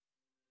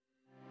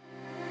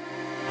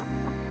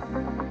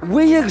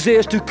we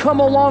exist to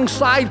come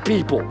alongside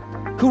people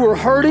who are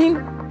hurting,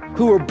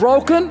 who are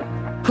broken,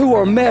 who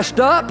are messed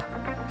up,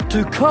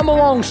 to come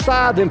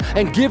alongside them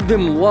and give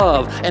them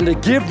love and to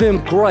give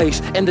them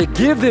grace and to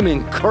give them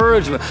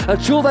encouragement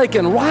until they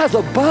can rise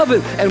above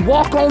it and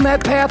walk on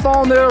that path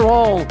on their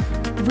own.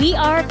 We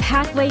are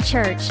Pathway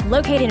Church,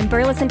 located in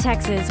Burleson,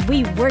 Texas.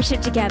 We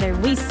worship together,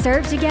 we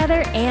serve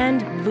together,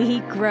 and we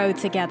grow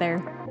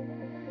together.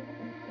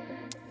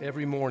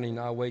 Every morning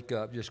I wake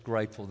up just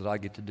grateful that I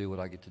get to do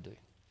what I get to do.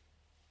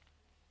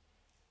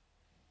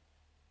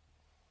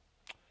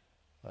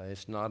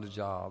 It's not a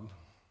job.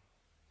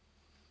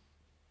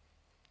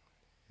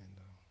 And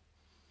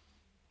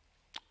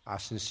I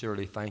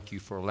sincerely thank you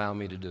for allowing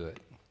me to do it.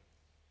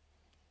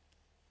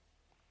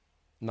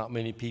 Not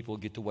many people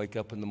get to wake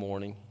up in the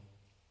morning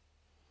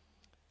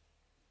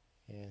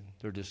and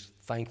they're just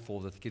thankful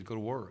that they get to go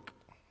to work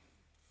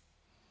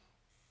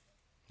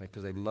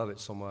because they love it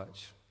so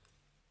much.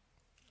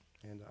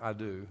 And I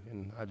do,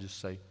 and I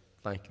just say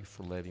thank you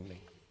for letting me.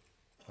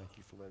 Thank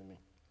you for letting me.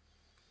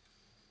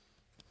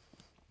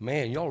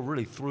 Man, y'all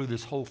really threw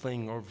this whole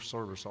thing over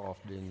service off,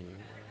 didn't you?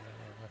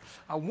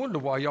 I wonder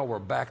why y'all were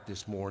back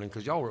this morning,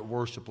 because y'all were at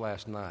worship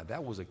last night.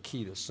 That was a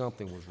key that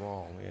something was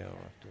wrong. Yeah,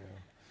 right there.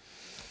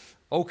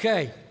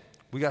 Okay,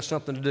 we got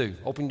something to do.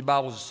 Open your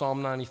Bibles to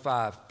Psalm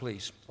 95,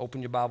 please.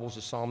 Open your Bibles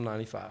to Psalm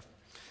 95,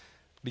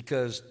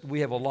 because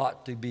we have a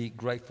lot to be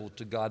grateful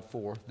to God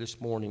for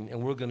this morning,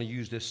 and we're going to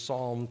use this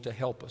psalm to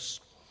help us.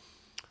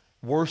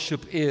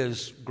 Worship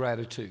is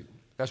gratitude.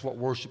 That's what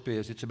worship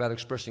is. It's about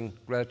expressing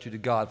gratitude to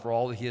God for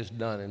all that He has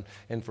done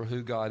and for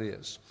who God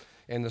is.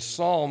 And the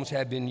Psalms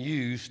have been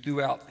used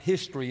throughout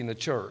history in the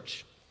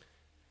church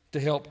to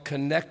help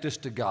connect us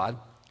to God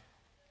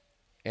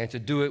and to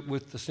do it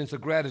with the sense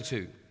of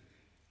gratitude.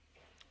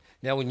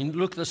 Now, when you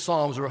look at the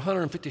Psalms, there are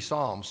 150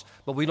 Psalms,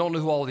 but we don't know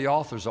who all the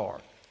authors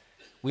are.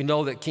 We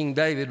know that King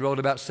David wrote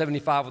about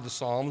 75 of the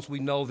Psalms. We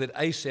know that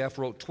Asaph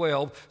wrote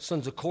 12.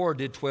 Sons of Korah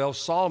did 12.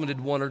 Solomon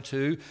did 1 or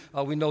 2.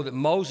 We know that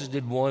Moses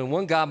did 1. And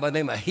one guy by the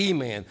name of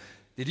He-Man.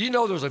 Did you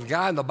know there's a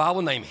guy in the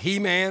Bible named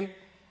He-Man?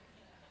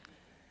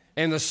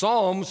 And the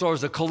Psalms are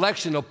a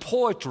collection of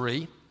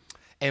poetry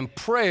and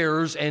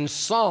prayers and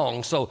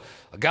songs. So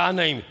a guy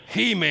named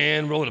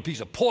He-Man wrote a piece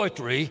of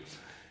poetry.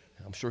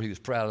 I'm sure he was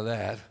proud of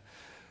that,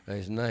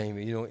 his name,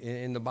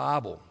 in the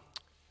Bible.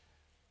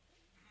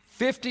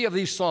 50 of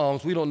these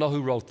Psalms, we don't know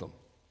who wrote them.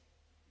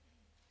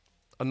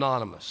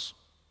 Anonymous.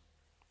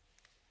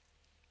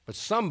 But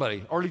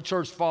somebody, early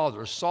church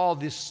fathers, saw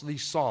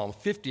these Psalms,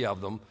 50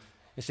 of them,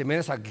 and said, man,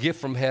 that's a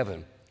gift from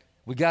heaven.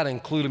 We got to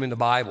include them in the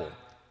Bible.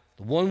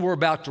 The one we're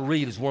about to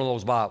read is one of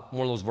those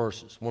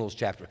verses, one of those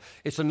chapters.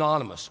 It's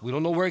anonymous. We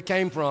don't know where it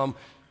came from.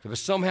 It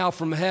was somehow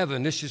from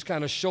heaven. This just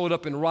kind of showed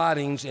up in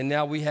writings, and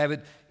now we have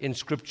it in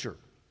Scripture.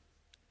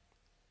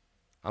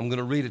 I'm going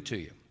to read it to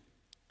you.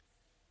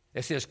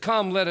 It says,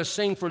 come, let us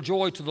sing for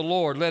joy to the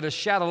Lord. Let us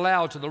shout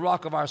aloud to the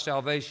rock of our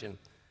salvation.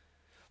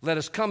 Let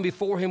us come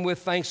before Him with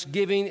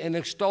thanksgiving and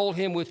extol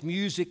Him with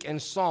music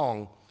and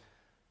song.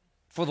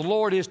 For the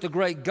Lord is the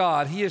great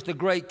God. He is the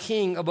great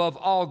King above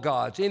all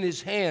gods. In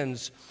His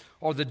hands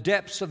are the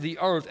depths of the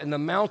earth and the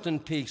mountain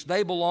peaks.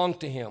 They belong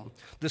to Him.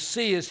 The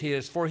sea is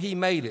His, for He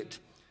made it,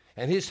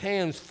 and His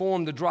hands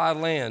formed the dry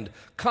land.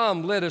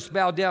 Come, let us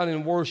bow down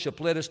and worship.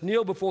 Let us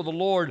kneel before the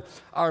Lord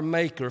our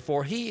Maker,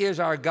 for He is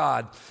our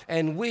God,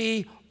 and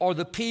we are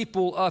the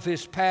people of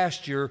His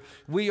pasture.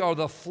 We are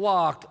the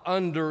flock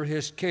under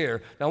His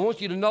care. Now, I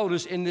want you to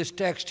notice in this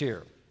text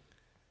here,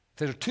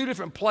 there are two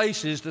different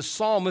places the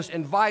psalmist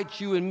invites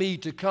you and me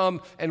to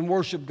come and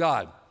worship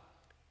God.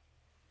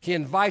 He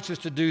invites us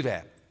to do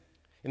that.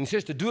 And he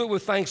says to do it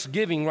with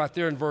thanksgiving right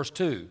there in verse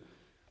 2.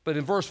 But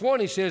in verse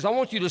 1, he says, I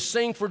want you to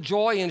sing for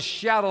joy and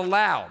shout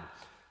aloud.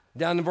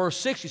 Down in verse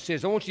 6, he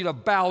says, I want you to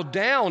bow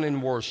down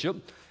in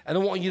worship, and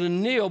I want you to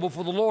kneel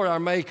before the Lord our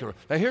Maker.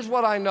 Now, here's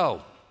what I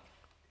know.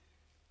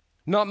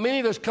 Not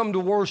many of us come to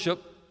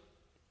worship,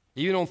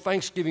 even on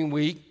Thanksgiving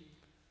week,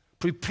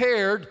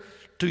 prepared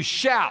to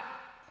shout.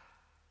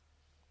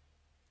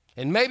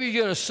 And maybe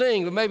you're going to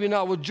sing, but maybe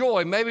not with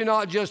joy. Maybe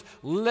not just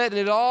letting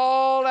it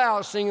all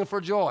out, singing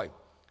for joy.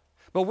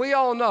 But we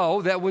all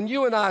know that when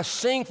you and I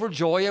sing for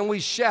joy and we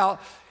shout,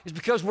 it's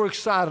because we're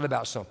excited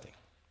about something.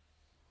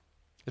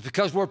 It's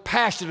because we're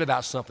passionate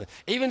about something.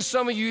 Even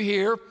some of you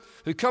here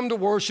who come to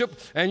worship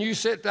and you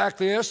sit like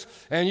this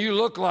and you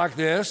look like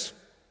this,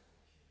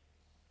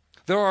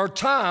 there are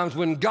times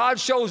when God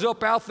shows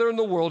up out there in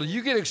the world and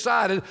you get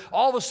excited,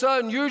 all of a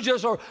sudden you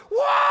just are,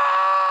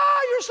 wow,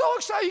 you're so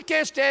excited you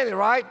can't stand it,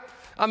 right?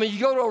 I mean, you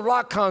go to a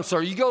rock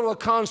concert, you go to a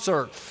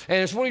concert,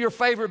 and it's one of your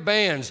favorite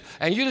bands,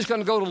 and you're just going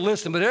to go to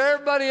listen, but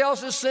everybody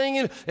else is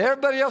singing,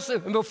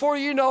 and before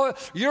you know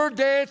it, you're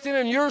dancing,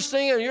 and you're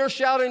singing, and you're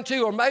shouting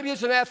too, or maybe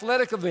it's an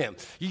athletic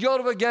event. You go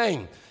to a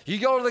game, you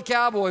go to the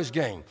Cowboys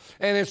game,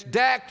 and it's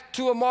Dak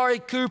to Amari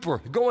Cooper,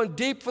 going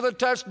deep for the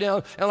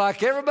touchdown, and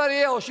like everybody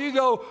else, you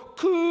go,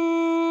 coo,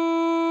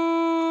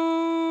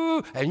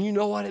 and you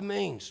know what it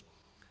means.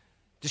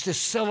 Just this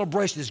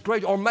celebration, this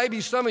great. Or maybe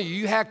some of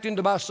you hacked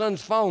into my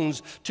son's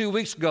phones 2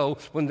 weeks ago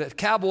when the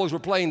Cowboys were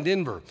playing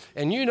Denver.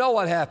 And you know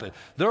what happened.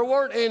 There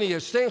weren't any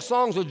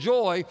songs of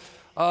joy.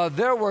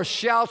 There were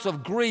shouts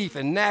of grief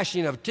and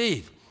gnashing of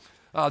teeth.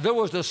 There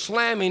was the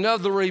slamming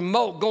of the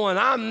remote going,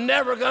 I'm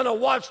never going to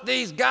watch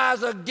these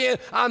guys again.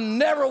 I'm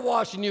never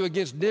watching you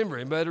against Denver.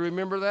 Anybody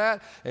remember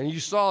that? And you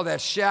saw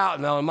that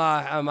shouting on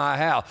my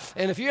house.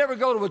 And if you ever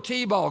go to a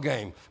T-ball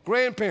game,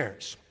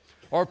 grandparents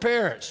or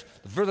parents,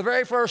 for the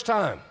very first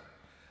time,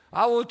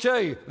 I will tell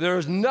you,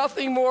 there's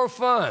nothing more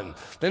fun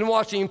than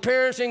watching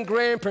parents and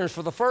grandparents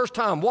for the first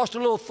time watch the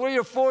little 3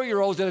 or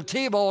 4-year-olds at a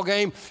T-ball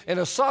game and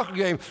a soccer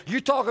game.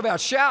 You talk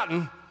about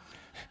shouting.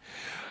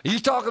 You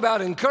talk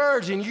about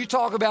encouraging, you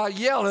talk about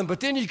yelling,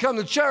 but then you come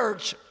to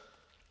church.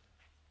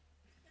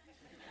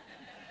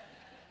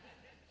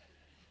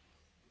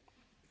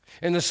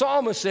 And the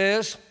psalmist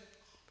says,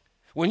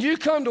 when you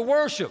come to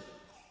worship,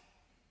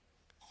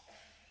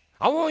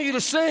 I want you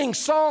to sing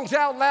songs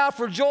out loud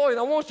for joy, and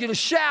I want you to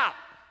shout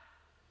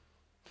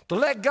to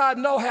let God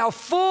know how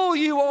full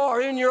you are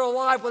in your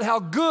life and how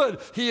good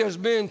He has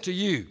been to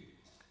you.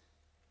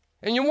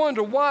 And you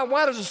wonder,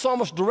 why does the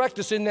psalmist direct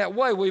us in that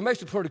way? Well, he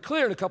makes it pretty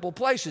clear in a couple of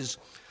places.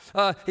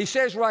 He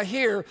says right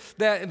here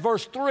that in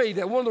verse 3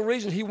 that one of the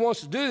reasons he wants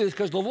to do this is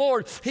because the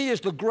Lord, He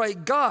is the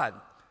great God.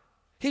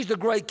 He's the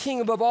great King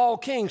above all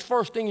kings.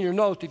 First thing in your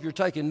notes, if you're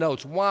taking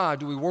notes, why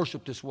do we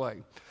worship this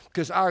way?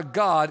 Because our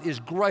God is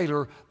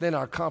greater than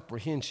our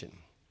comprehension.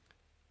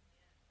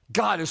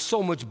 God is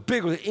so much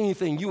bigger than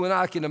anything you and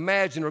I can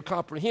imagine or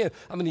comprehend.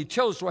 I mean, He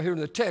tells us right here in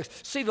the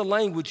text. See the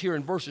language here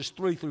in verses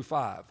 3 through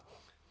 5.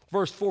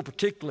 Verse 4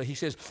 particularly, he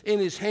says, in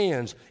his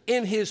hands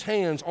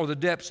are the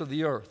depths of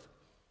the earth.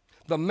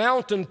 The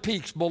mountain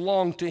peaks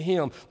belong to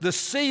Him. The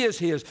sea is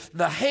His.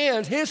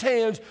 His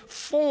hands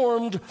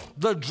formed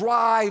the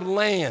dry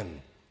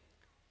land.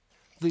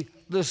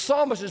 The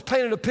psalmist is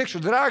painting a picture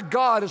that our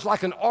God is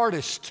like an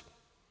artist.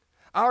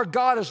 Our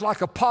God is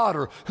like a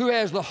potter who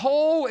has the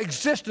whole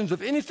existence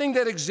of anything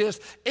that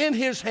exists in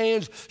His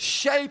hands,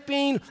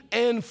 shaping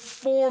and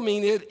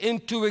forming it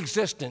into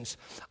existence.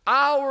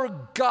 Our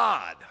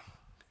God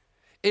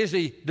is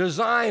the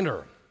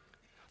designer,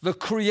 the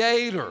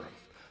creator,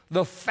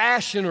 the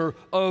fashioner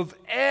of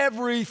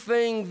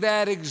everything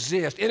that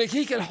exists. And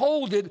He can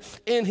hold it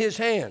in His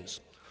hands.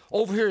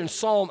 Over here in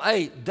Psalm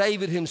 8,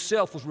 David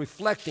himself was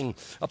reflecting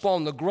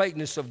upon the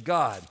greatness of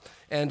God.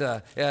 And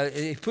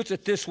he puts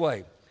it this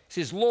way.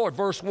 He says, Lord,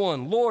 verse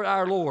 1, Lord,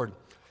 our Lord,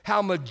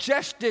 how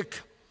majestic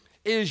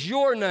is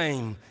your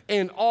name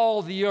in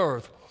all the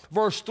earth.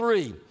 Verse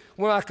 3,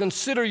 when I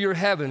consider your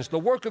heavens, the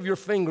work of your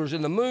fingers,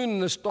 and the moon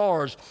and the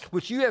stars,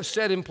 which you have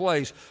set in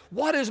place,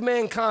 what is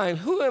mankind?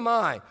 Who am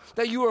I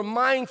that you are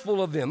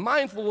mindful of them,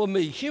 mindful of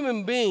me,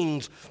 human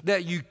beings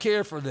that you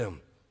care for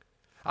them?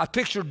 I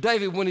picture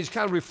David when he's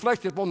kind of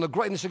reflective on the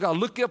greatness of God,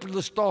 looking up at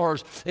the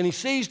stars, and he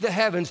sees the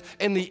heavens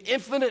and the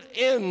infinite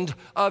end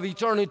of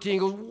eternity, and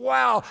goes,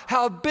 wow,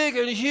 how big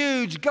and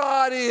huge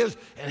God is,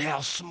 and how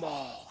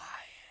small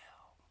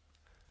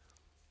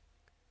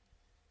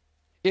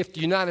if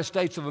the United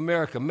States of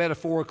America,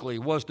 metaphorically,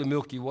 was the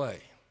Milky Way.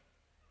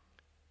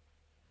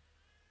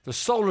 The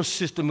solar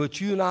system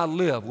which you and I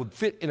live would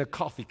fit in a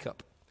coffee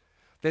cup.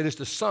 That is,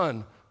 the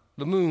sun,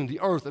 the moon, the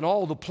earth, and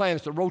all the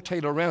planets that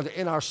rotate around it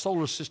in our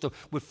solar system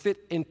would fit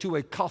into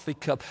a coffee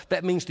cup.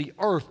 That means the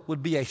earth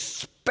would be a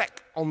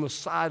speck on the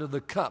side of the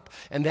cup.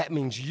 And that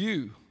means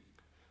you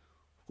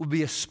would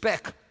be a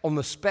speck on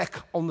the speck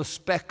on the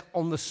speck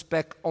on the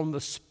speck on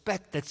the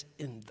speck that's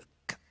in the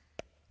cup.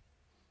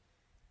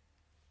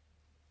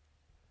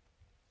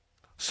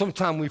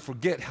 Sometimes we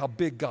forget how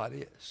big God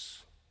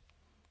is,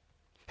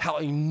 how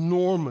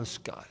enormous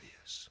God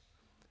is.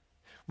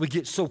 We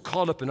get so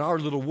caught up in our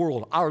little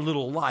world, our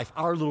little life,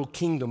 our little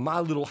kingdom,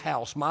 my little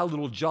house, my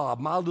little job,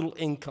 my little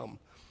income,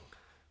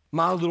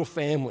 my little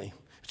family.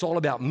 It's all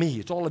about me.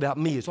 It's all about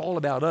me. It's all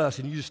about us.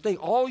 And you just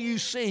think all you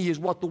see is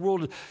what the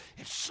world is.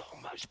 It's so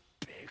much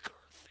bigger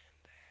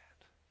than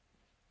that.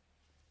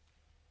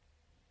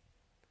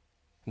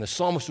 And the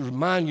psalmist was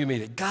reminding me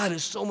that God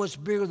is so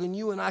much bigger than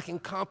you and I can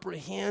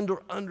comprehend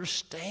or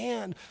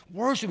understand.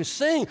 Worship Him,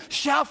 sing,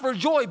 shout for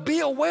joy.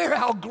 Be aware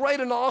how great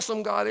and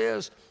awesome God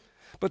is.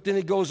 But then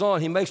he goes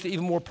on. He makes it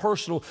even more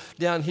personal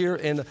down here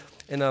in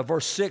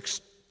verse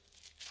 6.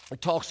 It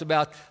talks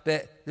about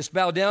that let's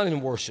bow down in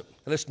worship.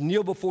 Let's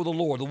kneel before the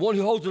Lord, the one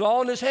who holds it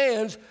all in His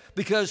hands,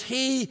 because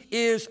He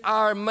is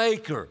our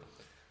maker.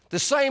 The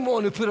same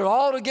one who put it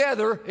all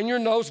together in your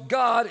notes,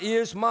 God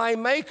is my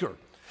maker.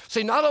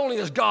 See, not only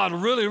is God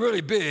really,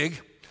 really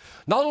big,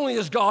 not only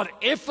is God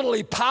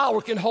infinitely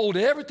power, can hold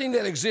everything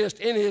that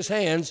exists in His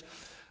hands,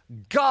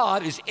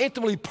 God is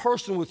intimately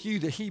personal with you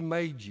that He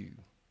made you.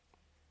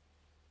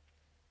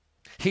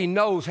 He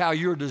knows how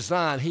you're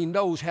designed. He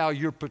knows how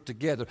you're put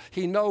together.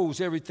 He knows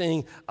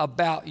everything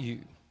about you.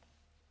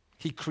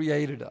 He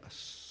created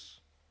us.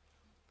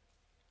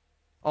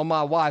 On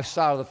my wife's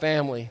side of the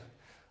family,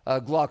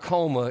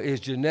 glaucoma is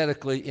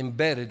genetically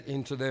embedded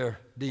into their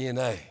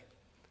DNA.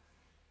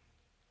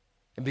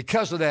 And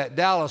because of that,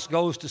 Dallas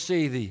goes to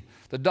see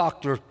the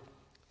doctor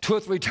 2 or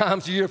 3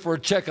 times a year for a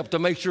checkup to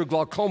make sure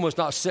glaucoma is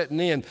not setting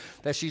in,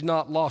 that she's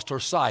not lost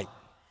her sight.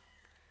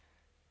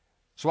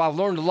 So I've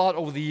learned a lot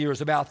over the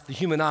years about the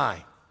human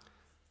eye.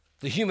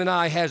 The human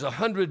eye has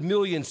 100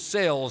 million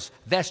cells.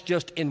 That's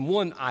just in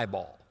one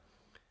eyeball.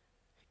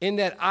 In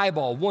that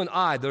eyeball, one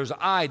eye, there's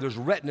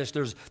retinas,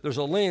 there's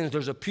a lens,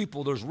 there's a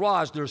pupil, there's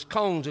rods, there's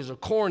cones, there's a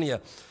cornea,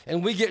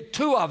 and we get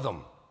 2 of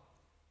them.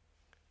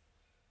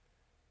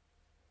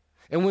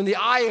 And when the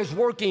eye is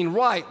working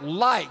right,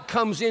 light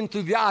comes in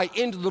through the eye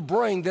into the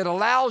brain that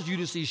allows you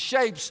to see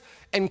shapes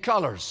and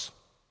colors.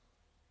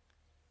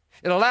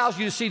 It allows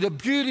you to see the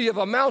beauty of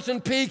a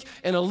mountain peak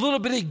and a little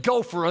bitty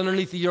gopher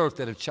underneath the earth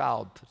that a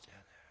child puts down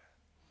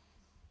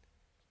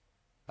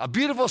there. A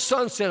beautiful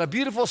sunset, a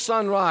beautiful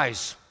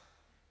sunrise.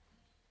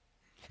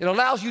 It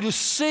allows you to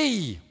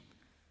see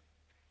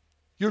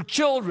your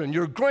children,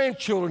 your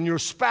grandchildren, your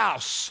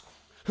spouse,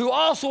 who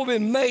also have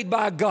been made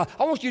by God.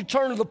 I want you to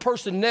turn to the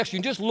person next to you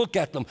and just look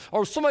at them,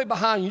 or somebody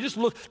behind you, just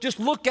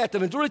look at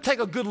them and really take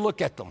a good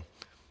look at them.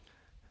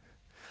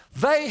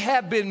 They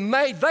have been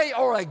made. They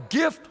are a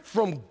gift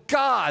from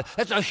God.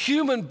 That's a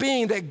human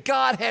being that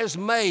God has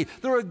made.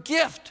 They're a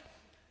gift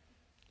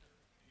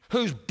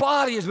whose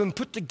body has been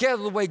put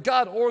together the way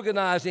God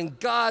organized and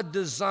God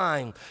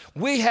designed.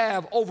 We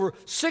have over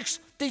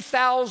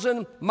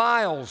 60,000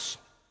 miles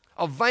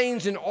of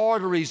veins and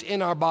arteries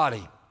in our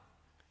body.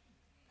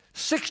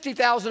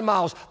 60,000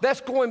 miles.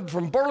 That's going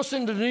from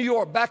Burleson to New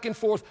York back and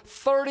forth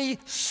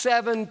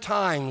 37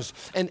 times.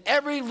 And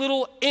every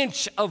little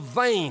inch of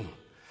vein,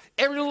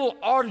 every little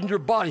artery in your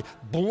body,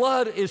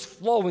 blood is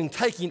flowing,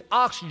 taking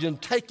oxygen,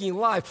 taking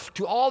life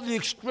to all the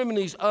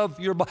extremities of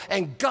your body.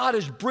 And God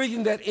is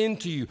breathing that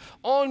into you.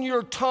 On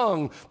your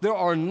tongue, there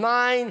are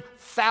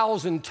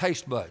 9,000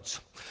 taste buds.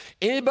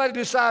 Anybody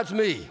besides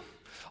me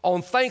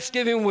on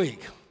Thanksgiving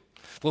week,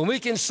 when we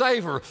can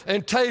savor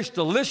and taste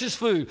delicious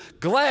food,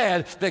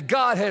 glad that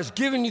God has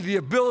given you the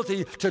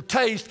ability to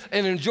taste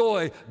and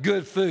enjoy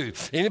good food.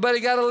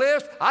 Anybody got a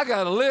list? I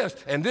got a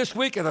list. And this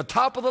week at the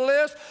top of the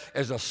list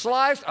is a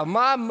slice of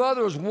my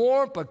mother's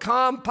warm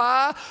pecan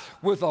pie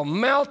with a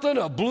mountain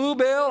of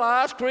Bluebell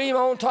ice cream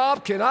on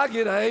top. Can I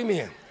get an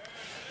amen?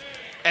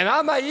 And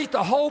I may eat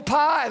the whole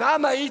pie and I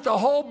may eat the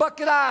whole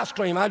bucket of ice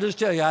cream. I just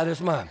tell you, I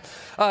just mine.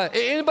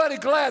 Anybody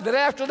glad that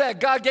after that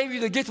God gave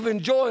you the gift of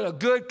enjoying a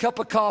good cup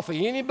of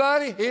coffee?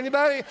 Anybody?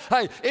 Anybody?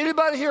 Hey,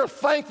 anybody here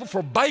thankful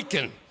for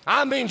bacon?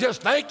 I mean,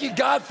 just thank you,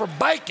 God, for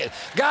bacon.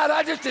 God,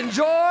 I just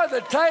enjoy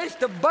the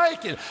taste of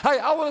bacon. Hey,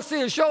 I want to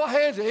see a show of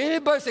hands.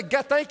 Anybody say,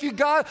 God, thank you,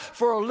 God,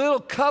 for a little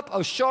cup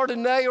of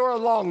Chardonnay or a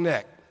long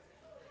neck?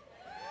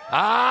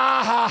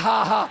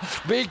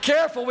 Be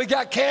careful, we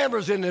got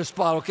cameras in this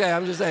spot, okay?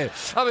 I'm just saying.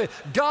 I mean,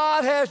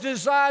 God has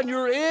designed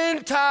your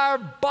entire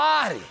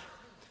body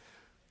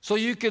so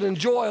you can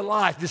enjoy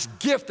life, this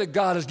gift that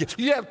God has given.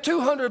 You have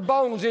 200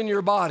 bones in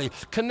your body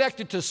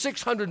connected to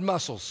 600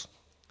 muscles.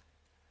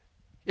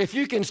 If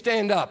you can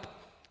stand up,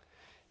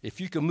 if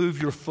you can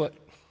move your foot,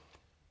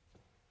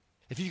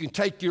 if you can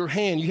take your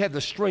hand, you have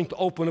the strength to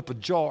open up a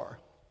jar.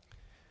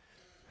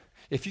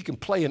 If you can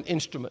play an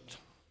instrument,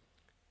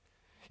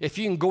 if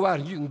you can go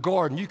out and you can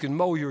garden, you can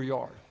mow your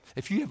yard.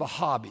 If you have a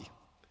hobby,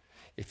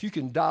 if you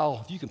can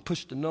dial, if you can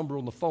push the number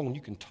on the phone,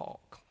 you can talk.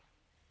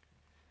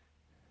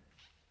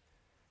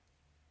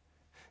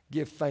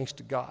 Give thanks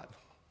to God.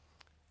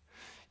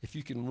 If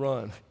you can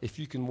run, if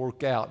you can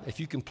work out, if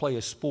you can play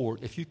a sport,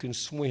 if you can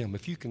swim,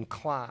 if you can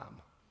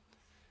climb,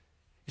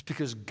 it's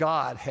because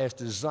God has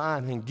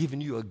designed and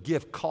given you a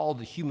gift called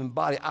the human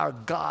body. Our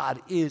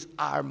God is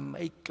our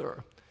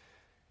maker.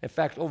 In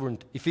fact, over in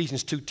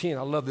Ephesians 2:10,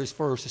 I love this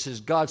verse. It says,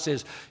 Paul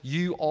says,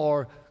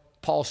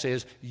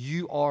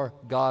 you are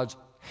God's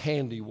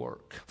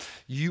handiwork.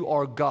 You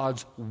are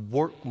God's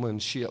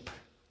workmanship.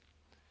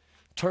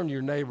 Turn to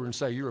your neighbor and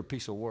say, you're a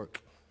piece of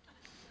work.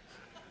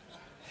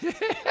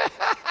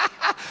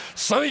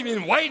 Some of you have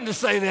been waiting to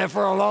say that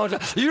for a long time.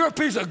 You're a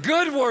piece of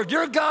good work.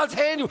 You're God's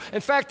handiwork.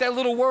 In fact, that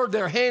little word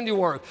there,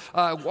 handiwork,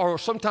 or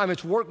sometimes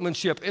it's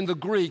workmanship in the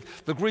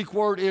Greek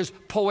word is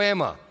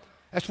poema.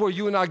 That's where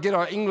you and I get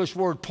our English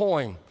word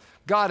poem.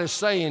 God is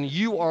saying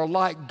you are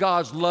like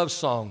God's love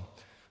song.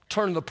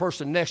 Turn to the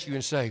person next to you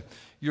and say,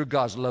 you're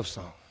God's love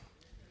song.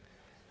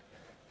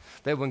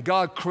 That when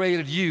God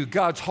created you,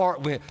 God's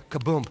heart went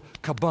kabump,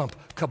 kabump,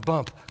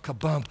 kabump,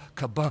 kabump,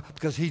 kabump,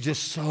 because he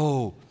just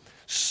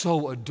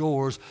so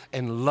adores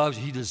and loves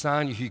you. He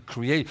designed you. He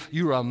created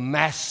you. You're a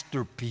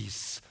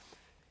masterpiece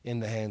in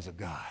the hands of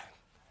God.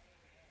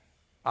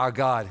 Our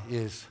God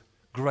is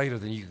greater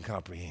than you can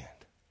comprehend.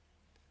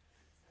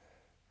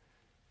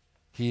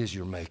 He is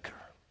your maker.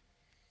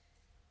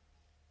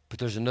 But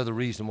there's another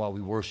reason why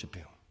we worship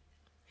him.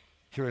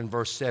 Here in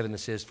verse 7 it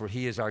says, for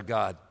he is our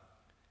God,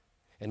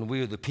 and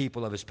we are the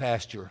people of his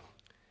pasture.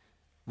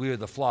 We are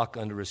the flock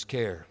under his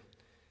care.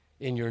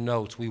 In your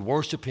notes, we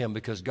worship him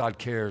because God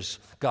cares,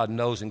 God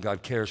knows, and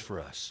God cares for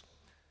us.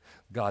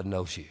 God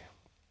knows you.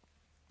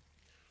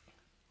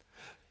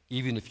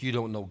 Even if you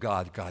don't know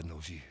God, God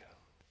knows you.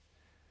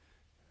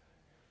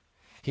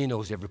 He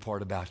knows every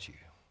part about you.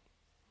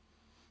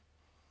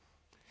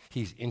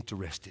 He's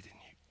interested in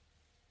you.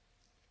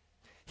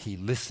 He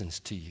listens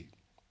to you.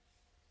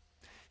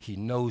 He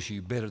knows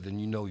you better than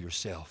you know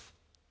yourself.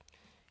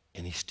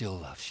 And he still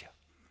loves you.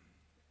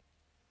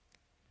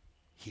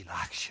 He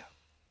likes you.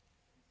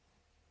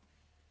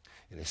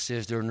 And it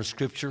says there in the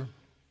scripture,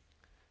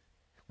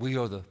 we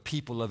are the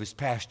people of his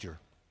pasture.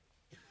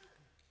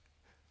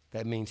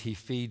 That means he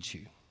feeds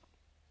you.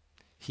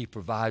 He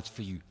provides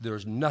for you.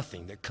 There's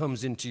nothing that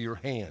comes into your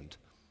hand.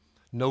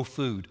 No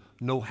food,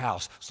 no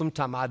house.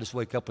 Sometimes I just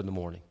wake up in the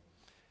morning.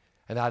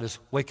 And I just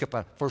wake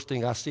up, first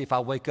thing I see, if I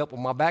wake up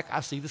on my back,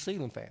 I see the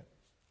ceiling fan.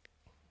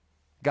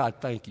 God,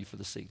 thank you for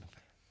the ceiling fan.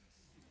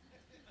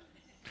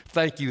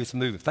 Thank you, it's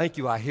moving. Thank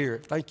you, I hear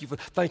it.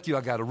 Thank you,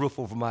 I got a roof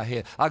over my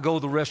head. I go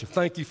to the restroom.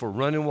 Thank you for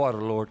running water,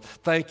 Lord.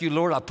 Thank you,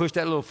 Lord. I push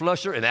that little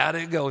flusher and out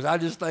it goes. I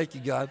just thank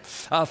you, God.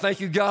 Thank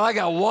you, God. I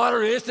got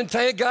water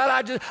instantaneous. God,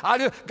 I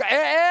just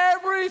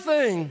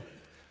everything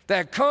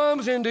that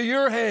comes into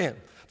your hand,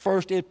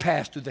 first it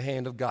passed through the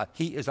hand of God.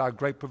 He is our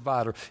great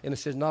provider. And it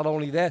says not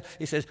only that,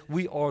 it says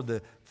we are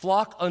the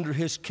flock under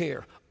his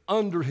care.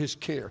 Under his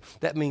care.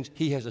 That means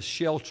he has a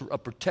shelter, a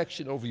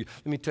protection over you.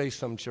 Let me tell you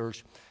something,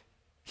 church.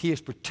 He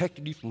has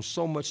protected you from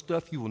so much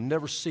stuff you will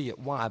never see it.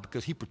 Why?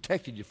 Because he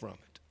protected you from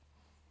it.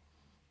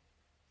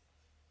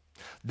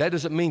 That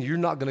doesn't mean you're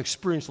not going to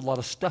experience a lot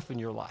of stuff in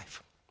your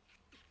life.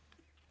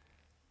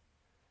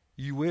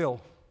 You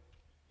will.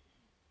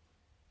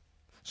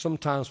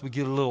 Sometimes we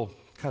get a little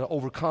kind of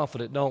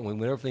overconfident, don't we,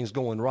 when everything's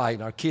going right,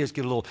 and our kids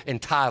get a little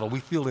entitled.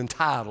 We feel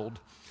entitled.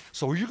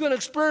 So you're going to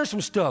experience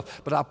some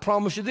stuff, but I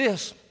promise you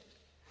this,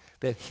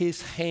 that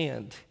his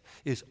hand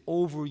is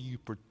over you,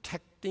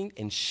 protecting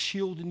and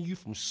shielding you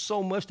from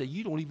so much that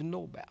you don't even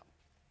know about.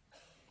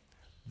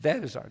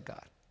 That is our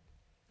God.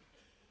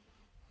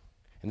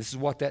 And this is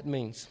what that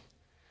means.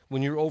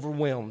 When you're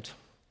overwhelmed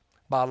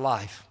by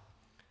life,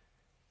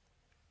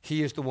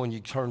 he is the one you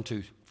turn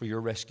to for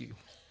your rescue.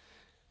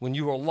 When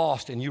you are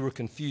lost and you are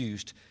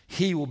confused,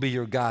 he will be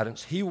your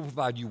guidance. He will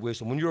provide you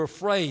wisdom. When you're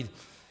afraid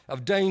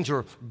of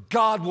danger,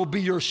 God will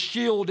be your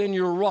shield and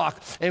your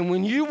rock. And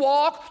when you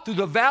walk through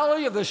the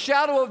valley of the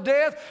shadow of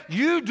death,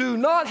 you do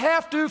not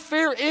have to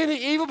fear any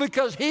evil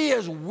because he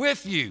is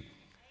with you.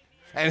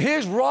 And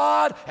his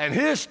rod and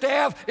his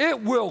staff,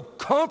 it will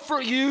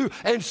comfort you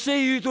and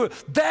see you through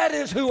it. That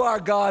is who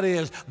our God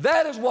is.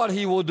 That is what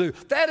he will do.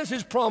 That is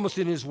his promise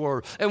in his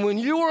word. And when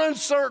you are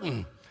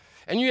uncertain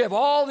and you have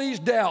all these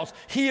doubts,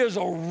 he is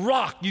a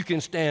rock you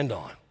can stand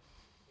on.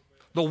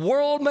 The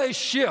world may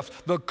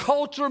shift, the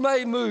culture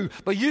may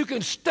move, but you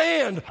can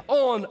stand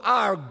on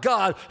our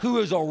God who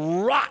is a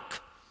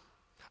rock.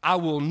 I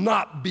will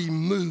not be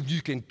moved.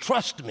 You can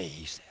trust me,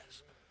 he says.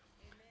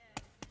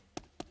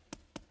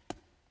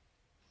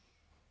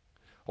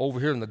 Over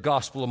here in the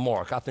Gospel of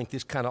Mark, I think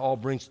this kind of all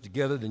brings it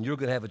together. Then you're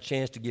going to have a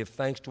chance to give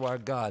thanks to our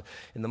God.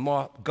 In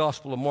the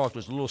Gospel of Mark,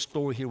 there's a little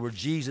story here where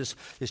Jesus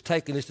is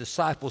taking his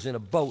disciples in a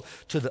boat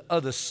to the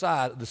other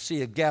side of the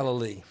Sea of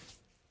Galilee.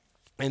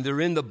 And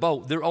they're in the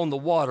boat, they're on the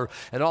water,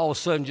 and all of a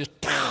sudden just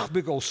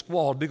big old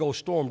squall, big old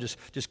storm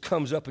just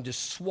comes up and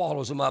just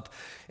swallows them up.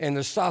 And the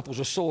disciples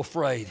are so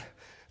afraid.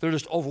 They're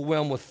just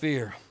overwhelmed with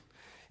fear.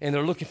 And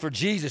they're looking for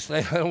Jesus.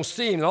 They don't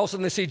see him. And all of a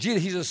sudden they see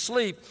Jesus, he's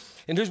asleep.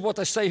 And here's what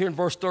they say here in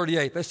verse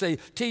 38. They say,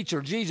 "Teacher,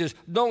 Jesus,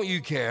 don't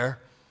you care?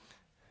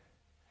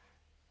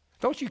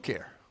 Don't you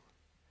care?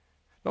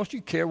 Don't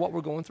you care what we're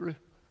going through?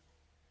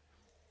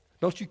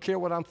 Don't you care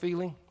what I'm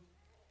feeling?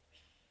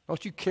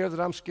 Don't you care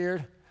that I'm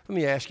scared?" Let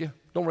me ask you,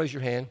 don't raise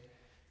your hand.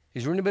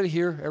 Is there anybody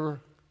here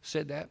ever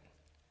said that?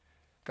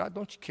 God,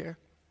 don't you care?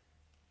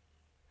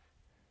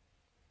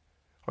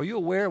 Are you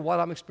aware of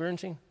what I'm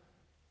experiencing?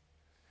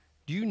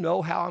 Do you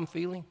know how I'm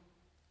feeling?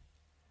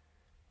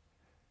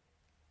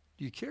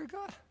 Do you care,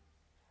 God?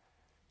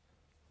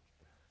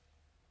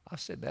 I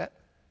said that.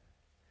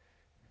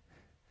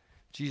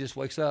 Jesus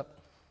wakes up.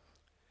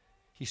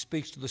 He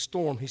speaks to the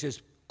storm. He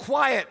says,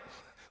 "Quiet,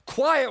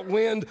 quiet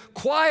wind,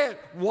 quiet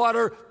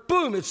water."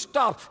 Boom, it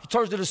stops. He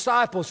turns to the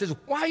disciples and says,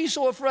 "Why are you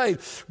so afraid?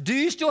 Do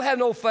you still have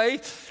no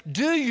faith?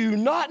 Do you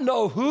not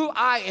know who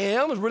I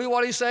am?" Is really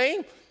what he's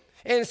saying.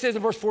 And it says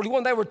in verse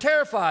 41, they were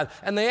terrified,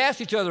 and they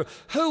asked each other,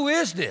 "Who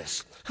is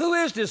this? Who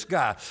is this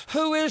guy?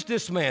 Who is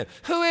this man?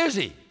 Who is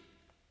he?"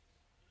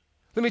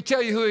 Let me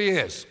tell you who he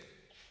is.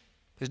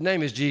 His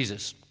name is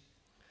Jesus.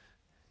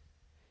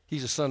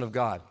 He's the Son of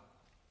God.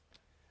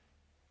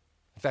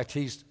 In fact,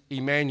 he's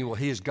Emmanuel.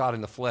 He is God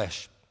in the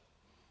flesh.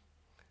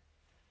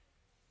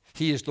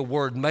 He is the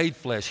Word made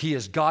flesh. He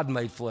is God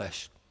made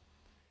flesh.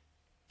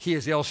 He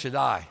is El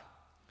Shaddai.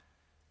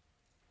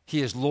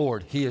 He is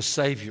Lord. He is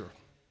Savior.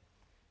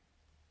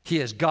 He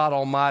is God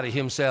Almighty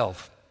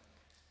himself.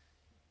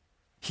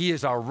 He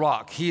is our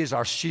rock. He is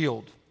our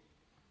shield.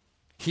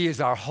 He is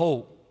our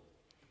hope.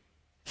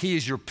 He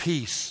is your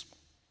peace.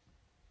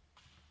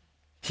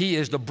 He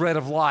is the bread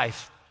of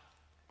life.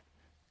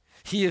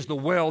 He is the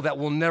well that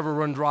will never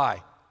run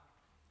dry.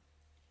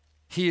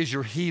 He is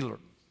your healer.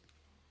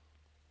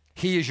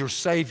 He is your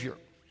Savior.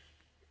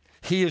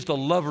 He is the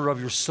lover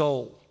of your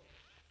soul.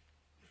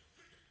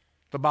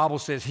 The Bible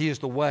says He is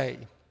the way,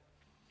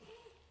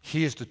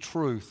 He is the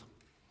truth,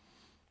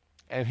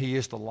 and He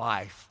is the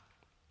life.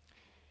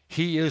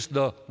 He is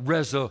the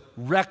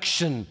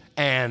resurrection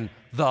and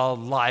the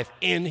life.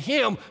 In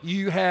Him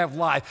you have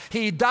life.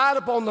 He died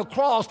upon the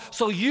cross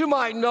so you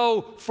might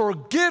know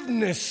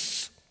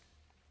forgiveness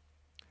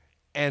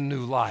and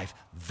new life.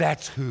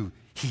 That's who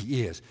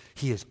He is.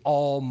 He is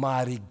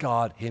Almighty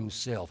God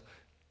Himself,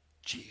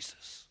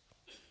 Jesus.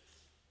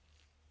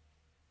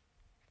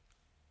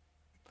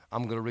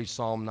 I'm going to read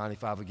Psalm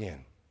 95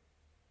 again.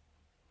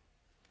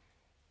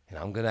 And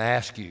I'm going to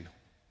ask you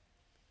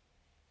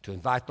to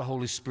invite the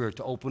Holy Spirit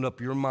to open up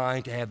your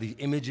mind, to have the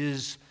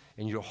images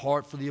and your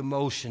heart for the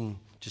emotion,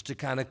 just to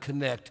kind of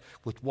connect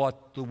with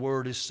what the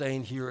Word is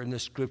saying here in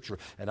this Scripture.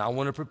 And I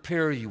want to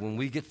prepare you, when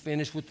we get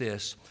finished with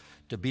this,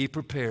 to be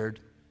prepared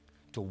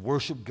to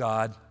worship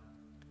God,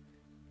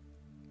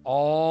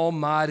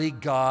 Almighty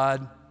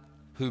God,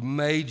 who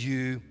made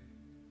you,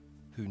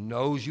 who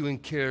knows you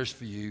and cares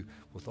for you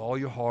with all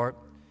your heart,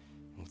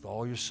 and with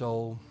all your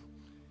soul,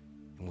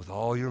 and with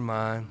all your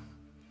mind,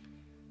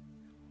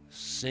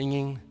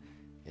 singing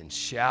and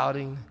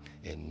shouting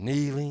and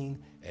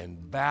kneeling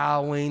and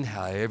bowing,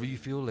 however you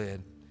feel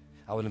led.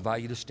 I would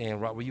invite you to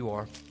stand right where you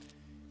are.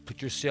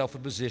 Put yourself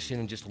in position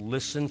and just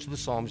listen to the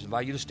psalms. I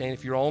invite you to stand.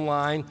 If you're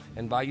online, I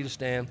invite you to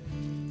stand.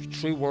 If you're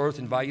True Worth,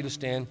 I invite you to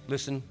stand.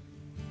 Listen.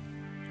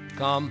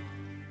 Come.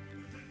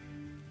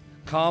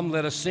 Come,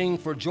 let us sing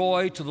for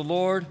joy to the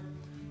Lord.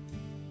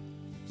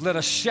 Let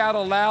us shout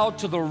aloud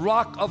to the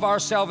rock of our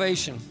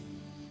salvation.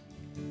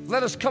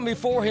 Let us come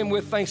before Him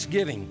with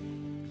thanksgiving.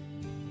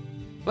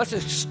 Let's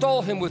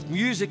extol Him with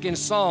music and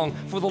song.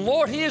 For the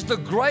Lord, He is the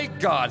great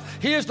God.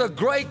 He is the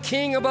great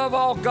King above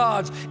all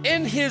gods.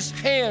 In His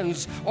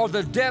hands are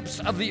the depths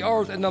of the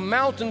earth, and the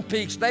mountain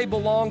peaks, they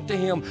belong to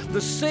Him.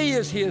 The sea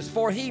is His,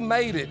 for He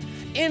made it.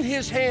 In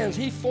His hands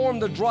He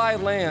formed the dry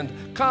land.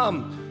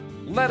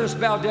 Come, let us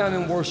bow down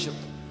and worship.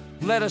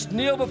 Let us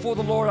kneel before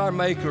the Lord our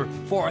Maker,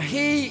 for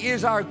He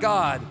is our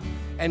God,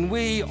 and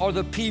we are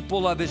the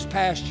people of His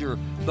pasture,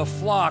 the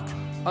flock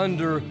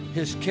under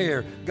His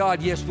care.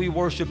 God, yes, we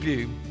worship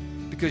You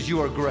because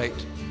You are great.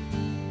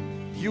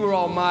 You are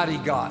Almighty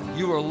God.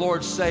 You are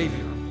Lord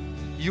Savior.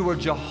 You are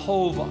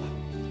Jehovah.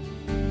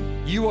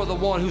 You are the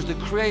one who's the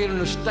creator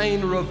and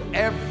sustainer of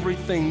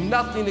everything.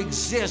 Nothing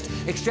exists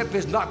except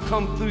has not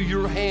come through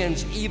Your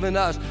hands, even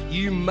us.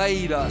 You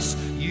made us.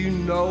 You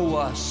know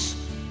us.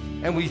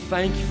 And we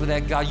thank You for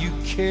that, God. You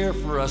care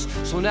for us.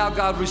 So now,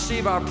 God,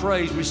 receive our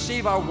praise,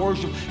 receive our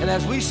worship. And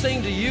as we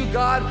sing to You,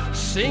 God,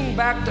 sing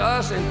back to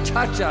us and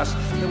touch us,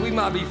 that we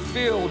might be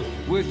filled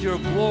with Your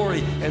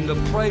glory and the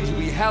praise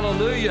of You.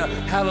 Hallelujah,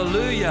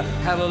 hallelujah,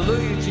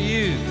 hallelujah to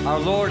You, our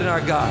Lord and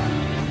our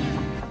God.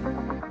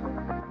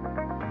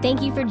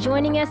 Thank you for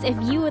joining us. If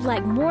you would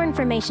like more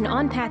information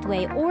on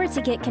Pathway or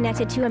to get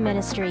connected to a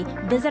ministry,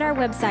 visit our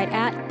website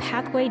at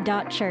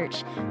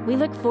pathway.church. We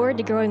look forward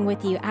to growing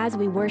with you as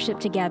we worship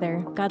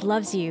together. God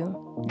loves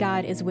you.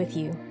 God is with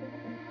you.